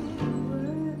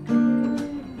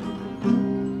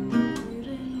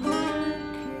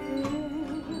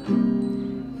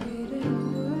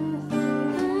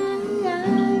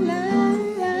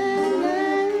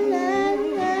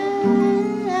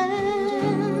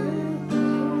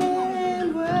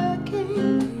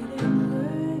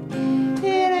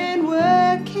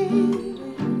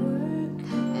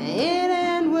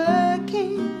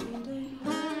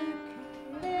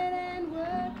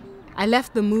 I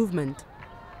left the movement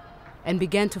and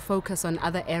began to focus on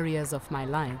other areas of my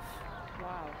life.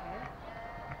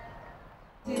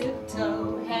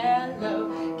 Tiptoe,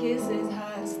 hello, kisses,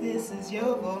 hugs, this is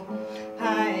your boy.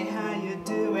 Hi, how you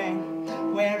doing?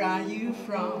 Where are you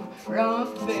from?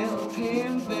 Rockville,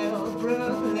 Pimpville,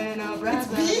 Brooklyn, or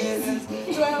Brazil.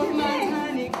 12 months,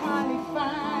 honey,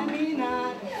 qualify me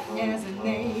not as a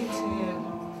native.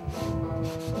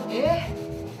 Yeah.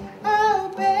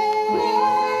 Oh, baby,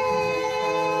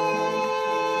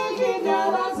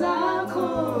 indaba zakho.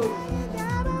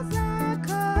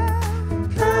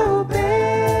 Oh, baby,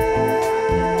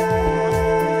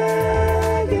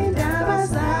 indaba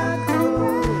zakho.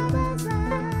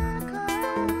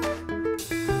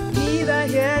 Neither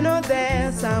here nor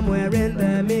there, somewhere in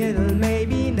the middle,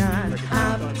 maybe not.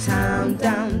 Uptown,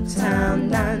 downtown,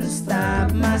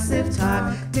 non-stop, massive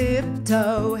talk,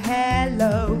 tiptoe,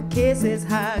 hello, kisses,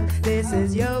 hug, this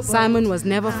is your... Simon was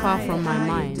never far from my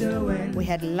mind. We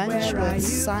had lunch with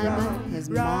Simon, his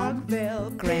mom,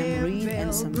 Graham Reed,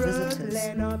 and some visitors.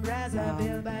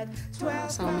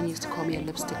 Simon used to call me a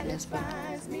lipstick lesbian,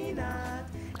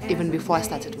 even before I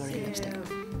started wearing lipstick.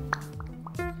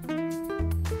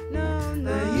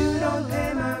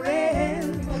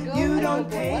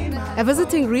 A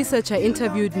visiting researcher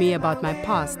interviewed me about my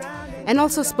past and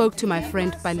also spoke to my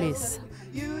friend Palesa.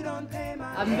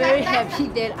 I'm very happy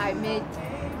that I met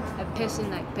a person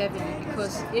like Beverley,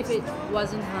 because if it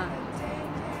wasn't her,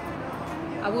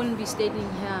 I wouldn't be standing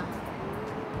here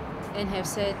and have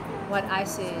said what I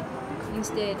said.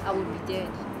 Instead, I would be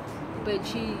dead. But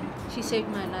she saved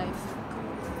my life.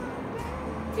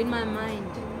 In my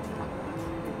mind,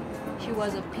 she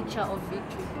was a picture of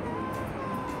victory.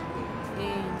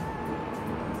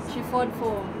 And she fought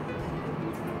for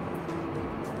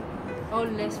all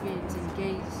lesbians and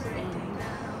gays, and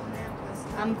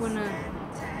I'm gonna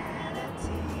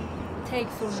take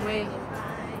from where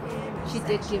she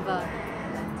did give up,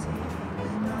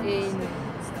 and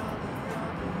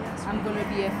I'm gonna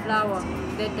be a flower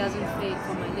that doesn't fade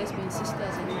for my lesbian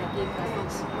sisters and my gay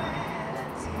brothers.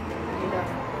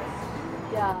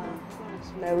 Yeah.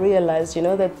 And I realized,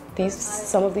 that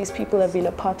some of these people have been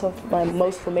a part of my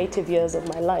most formative years of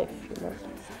my life,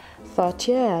 Thought,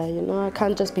 I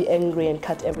can't just be angry and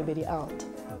cut everybody out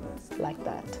like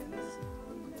that.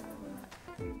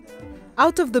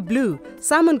 Out of the blue,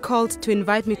 Simon called to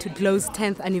invite me to Glow's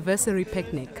 10th anniversary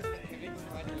picnic.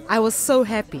 I was so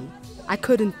happy. I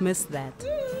couldn't miss that.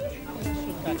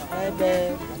 Hi,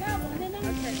 Bev.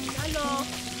 Hello.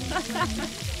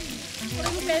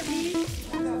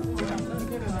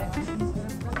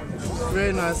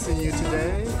 Very nice seeing you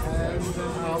today, and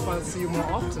I hope I'll see you more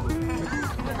often.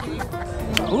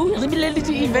 Re bile le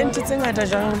di-event tse ngata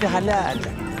jang di halal.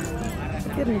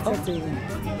 Ke re tsa tseng.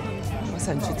 Wa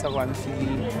sa ntshitsa one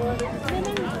feeling.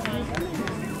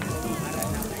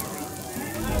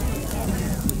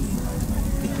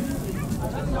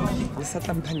 Re sa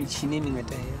tla mpha metšhini e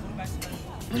mengata he.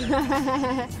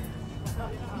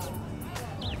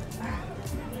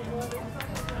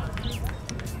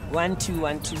 1 2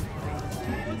 1 2.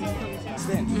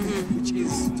 Which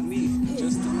is, to me,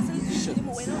 just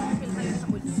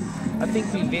I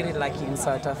think we're very lucky in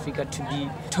South Africa to be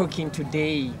talking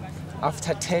today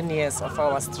after 10 years of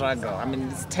our struggle. I mean,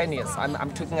 it's 10 years.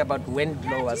 I'm talking about when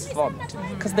Glow was formed.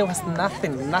 Because there was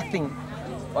nothing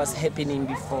was happening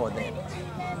before then.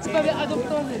 It's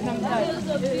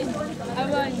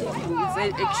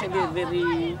actually a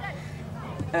very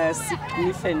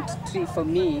significant tree for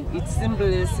me. It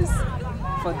symbolizes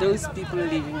for those people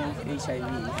living with HIV.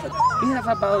 We have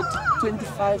about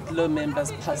 25 Glow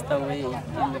members passed away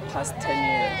in the past 10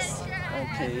 years.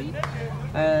 Okay,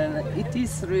 and it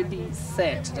is really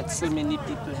sad that so many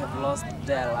people have lost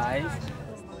their life.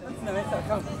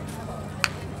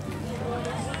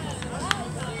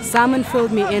 Simon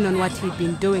filled me in on what he'd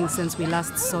been doing since we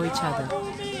last saw each other.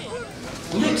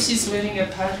 Look, she's wearing a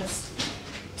Paris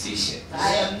t-shirt.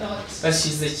 I am not. But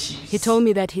she's the chief. He told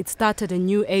me that he'd started a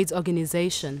new AIDS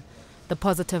organization, the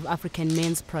Positive African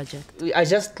Men's Project. I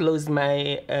just closed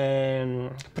my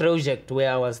project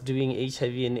where I was doing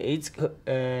HIV and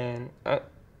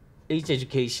AIDS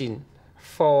education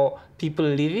for people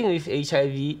living with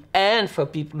HIV and for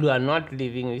people who are not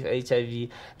living with HIV.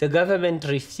 The government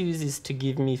refuses to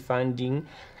give me funding.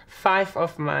 5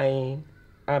 of my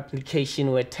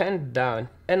applications were turned down,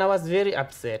 and I was very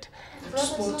upset.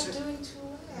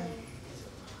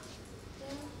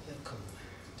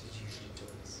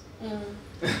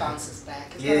 It bounces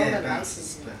back. It's Yeah,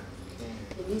 bounces back.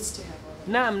 It needs to have all.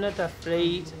 Now I'm not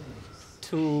afraid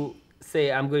to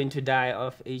say I'm going to die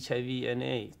of HIV and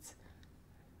AIDS.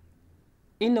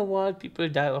 In the world, people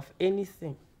die of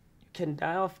anything. You can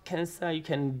die of cancer, you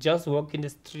can just walk in the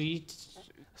street.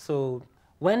 So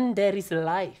when there is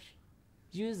life,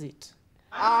 use it.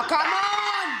 Oh, come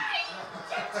on!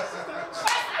 First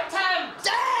attempt!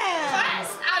 Damn!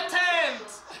 First attempt!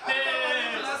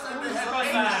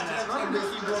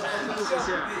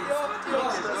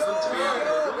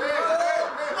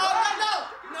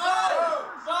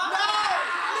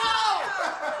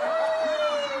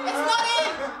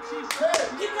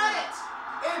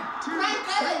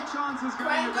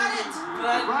 Brian got it.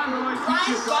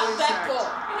 Brian got that ball.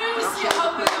 You see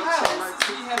how many chances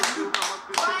he has.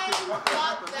 Brian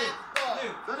got that ball.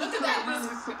 Look at that.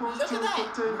 Look at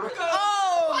that.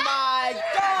 Oh my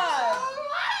God.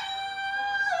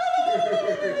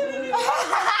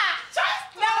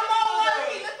 No more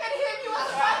worry. Look at him. He was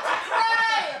about to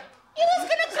cry. He was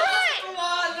gonna cry.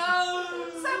 Oh no.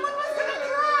 Someone was gonna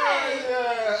cry.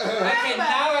 Okay,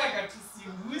 now I got to see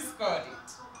who scored it.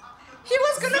 He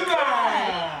was gonna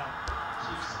cry.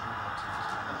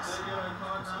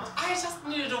 I just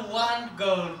needed one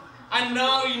goal. I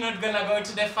know you're not gonna go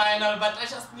to the final, but I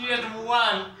just needed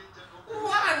one.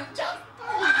 One, just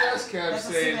one. You just kept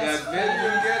saying that, man.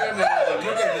 You get another.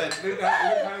 Look at that. Look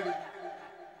how it.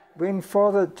 When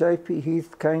Father J.P.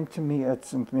 Heath came to me at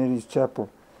St. Mary's Chapel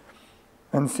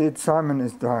and said, Simon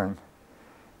is dying,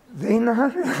 then I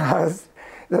realized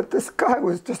that this guy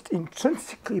was just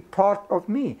intrinsically part of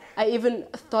me. I even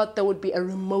thought there would be a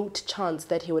remote chance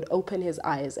that he would open his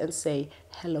eyes and say,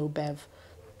 hello, Bev,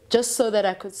 just so that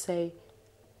I could say,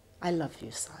 I love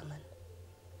you, Simon.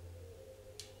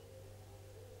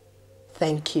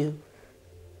 Thank you,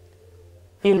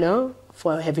 you know,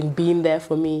 for having been there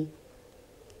for me.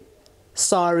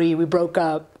 Sorry, we broke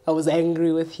up. I was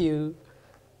angry with you.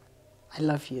 I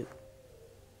love you.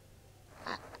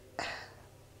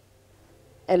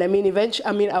 And I mean,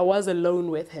 eventually, I was alone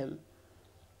with him.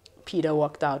 Peter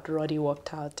walked out, Roddy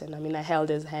walked out, and I mean, I held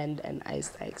his hand and I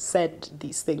said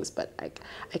these things, but I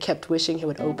kept wishing he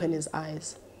would open his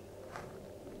eyes.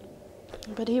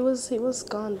 But he was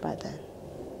gone by then.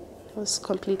 He was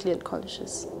completely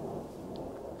unconscious.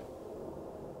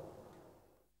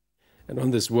 And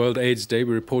on this World AIDS Day,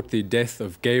 we report the death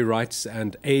of gay rights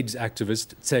and AIDS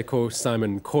activist Tseko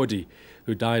Simon Nkoli,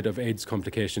 who died of AIDS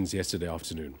complications yesterday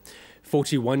afternoon.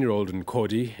 41-year-old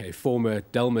Nkoli, a former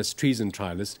Delmas treason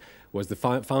trialist, was the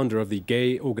founder of the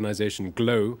gay organization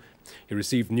GLOW. He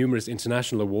received numerous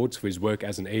international awards for his work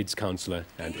as an AIDS counselor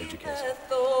and educator.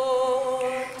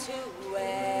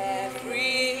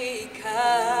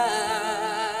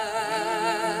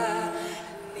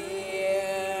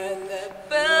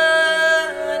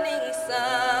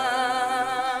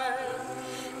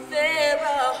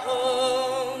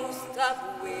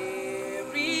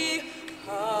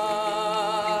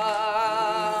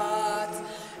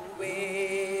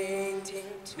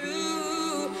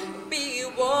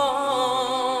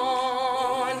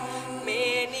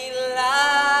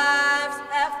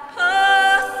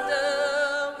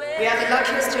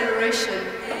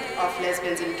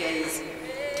 Lesbians and gays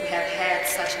to have had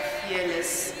such a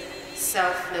fearless,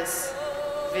 selfless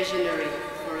visionary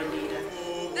for a leader.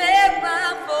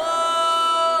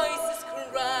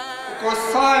 Because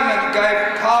Simon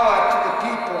gave power to the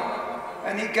people,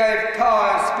 and he gave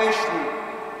power especially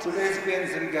to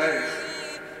lesbians and gays.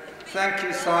 Thank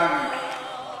you, Simon.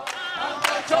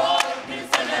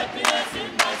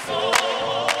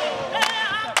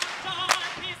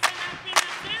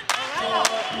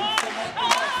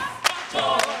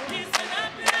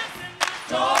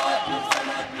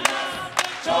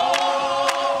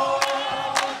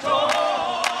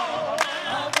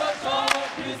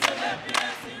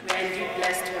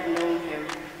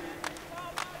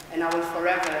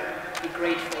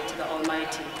 Grateful to the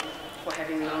Almighty for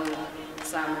having known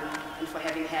Simon and for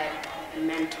having had a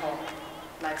mentor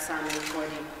like Simon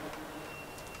Nkoli.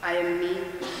 I am me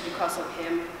because of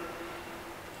him.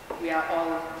 We are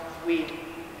all we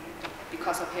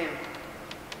because of him.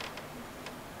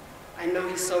 I know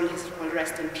his soul will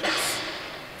rest in peace.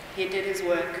 He did his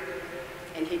work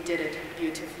and he did it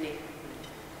beautifully.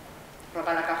 The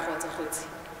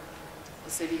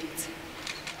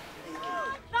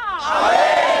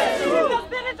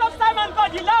spirit of Simon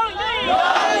Nkoli, long live!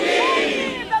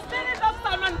 The spirit of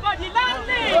Simon Nkoli, long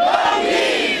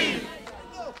live!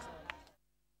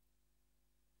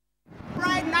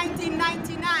 Pride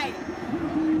 1999.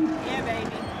 Yeah,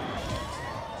 baby.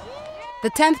 The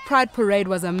 10th Pride Parade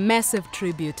was a massive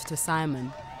tribute to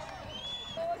Simon.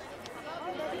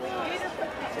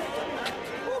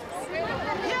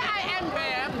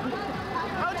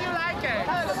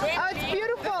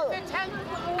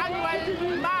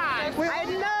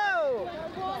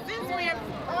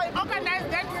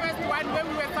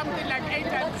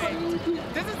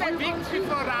 This is a victory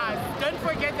for us. Don't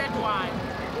forget that one.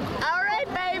 All right,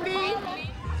 baby.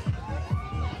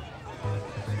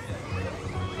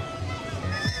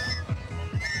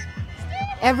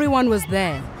 Everyone was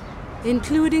there.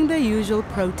 including the usual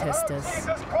protesters. Jesus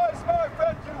Christ, my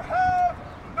friend, you have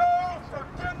no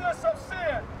forgiveness of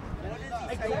sin.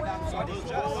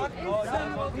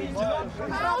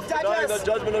 Denying the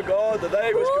judgment of God, that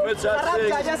they which commit such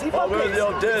things are worthy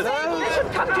of death. We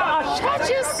should come to our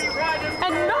churches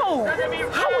and know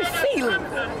how we feel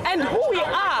and who we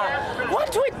are,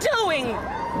 what we're doing,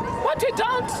 what we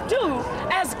don't do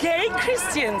as gay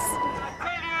Christians.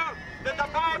 That the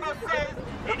Bible says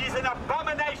it is an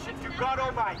abomination to God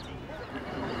Almighty.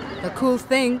 The cool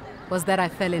thing was that I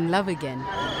fell in love again.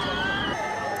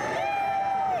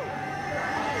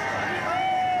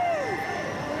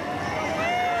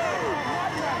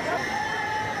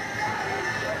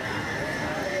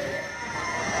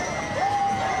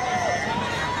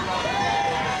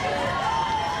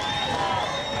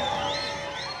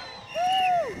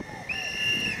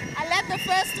 I led the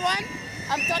first one,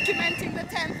 I'm documenting the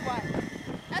 10th one.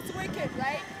 That's wicked,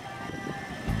 right?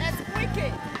 That's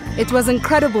wicked. It was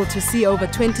incredible to see over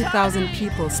 20,000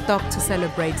 people stop to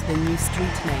celebrate the new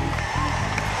street name.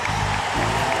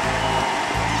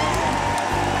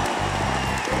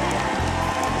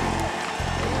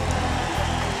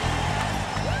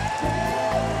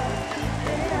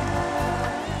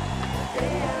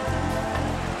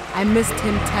 I missed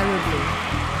him terribly.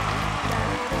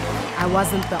 I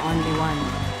wasn't the only one.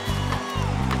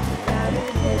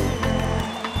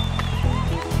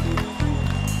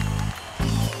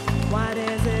 What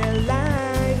is it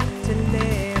like to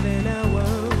live in a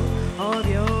world of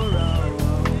your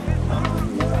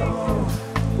own,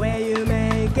 where you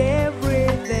make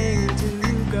everything to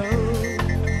go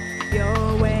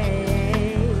your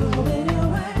way?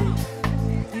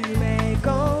 You make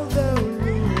all the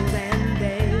rules and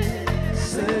they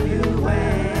serve you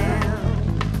well,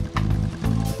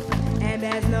 and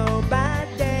there's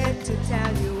nobody to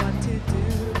tell you what to do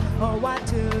or what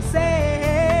to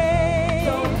say.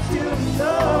 Don't you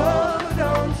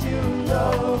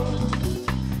know,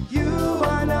 you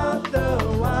are not the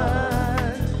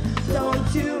one.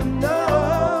 Don't you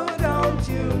know,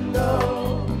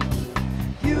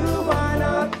 you are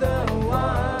not the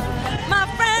one. My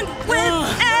friend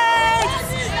with AIDS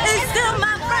is still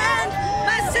my friend.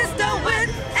 My sister with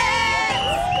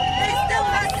AIDS is still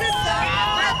my sister.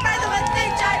 My brother with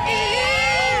HIV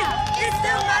is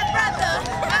still my brother.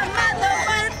 My mother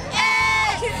with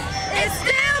AIDS is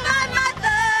still my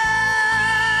mother.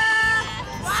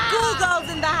 Schoolgirls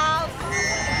in the house.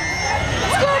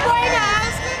 Schoolboy in the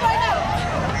house. Schoolboy now.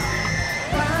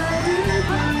 Why do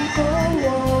people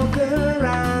walk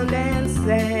around and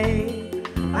say,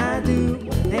 I do,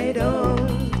 they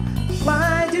don't?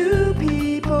 Why do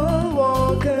people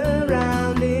walk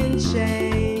around in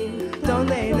shame? Don't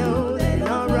they know they're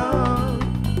not wrong?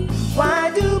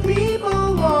 Why do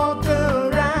people walk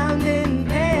around in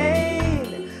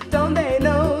pain? Don't they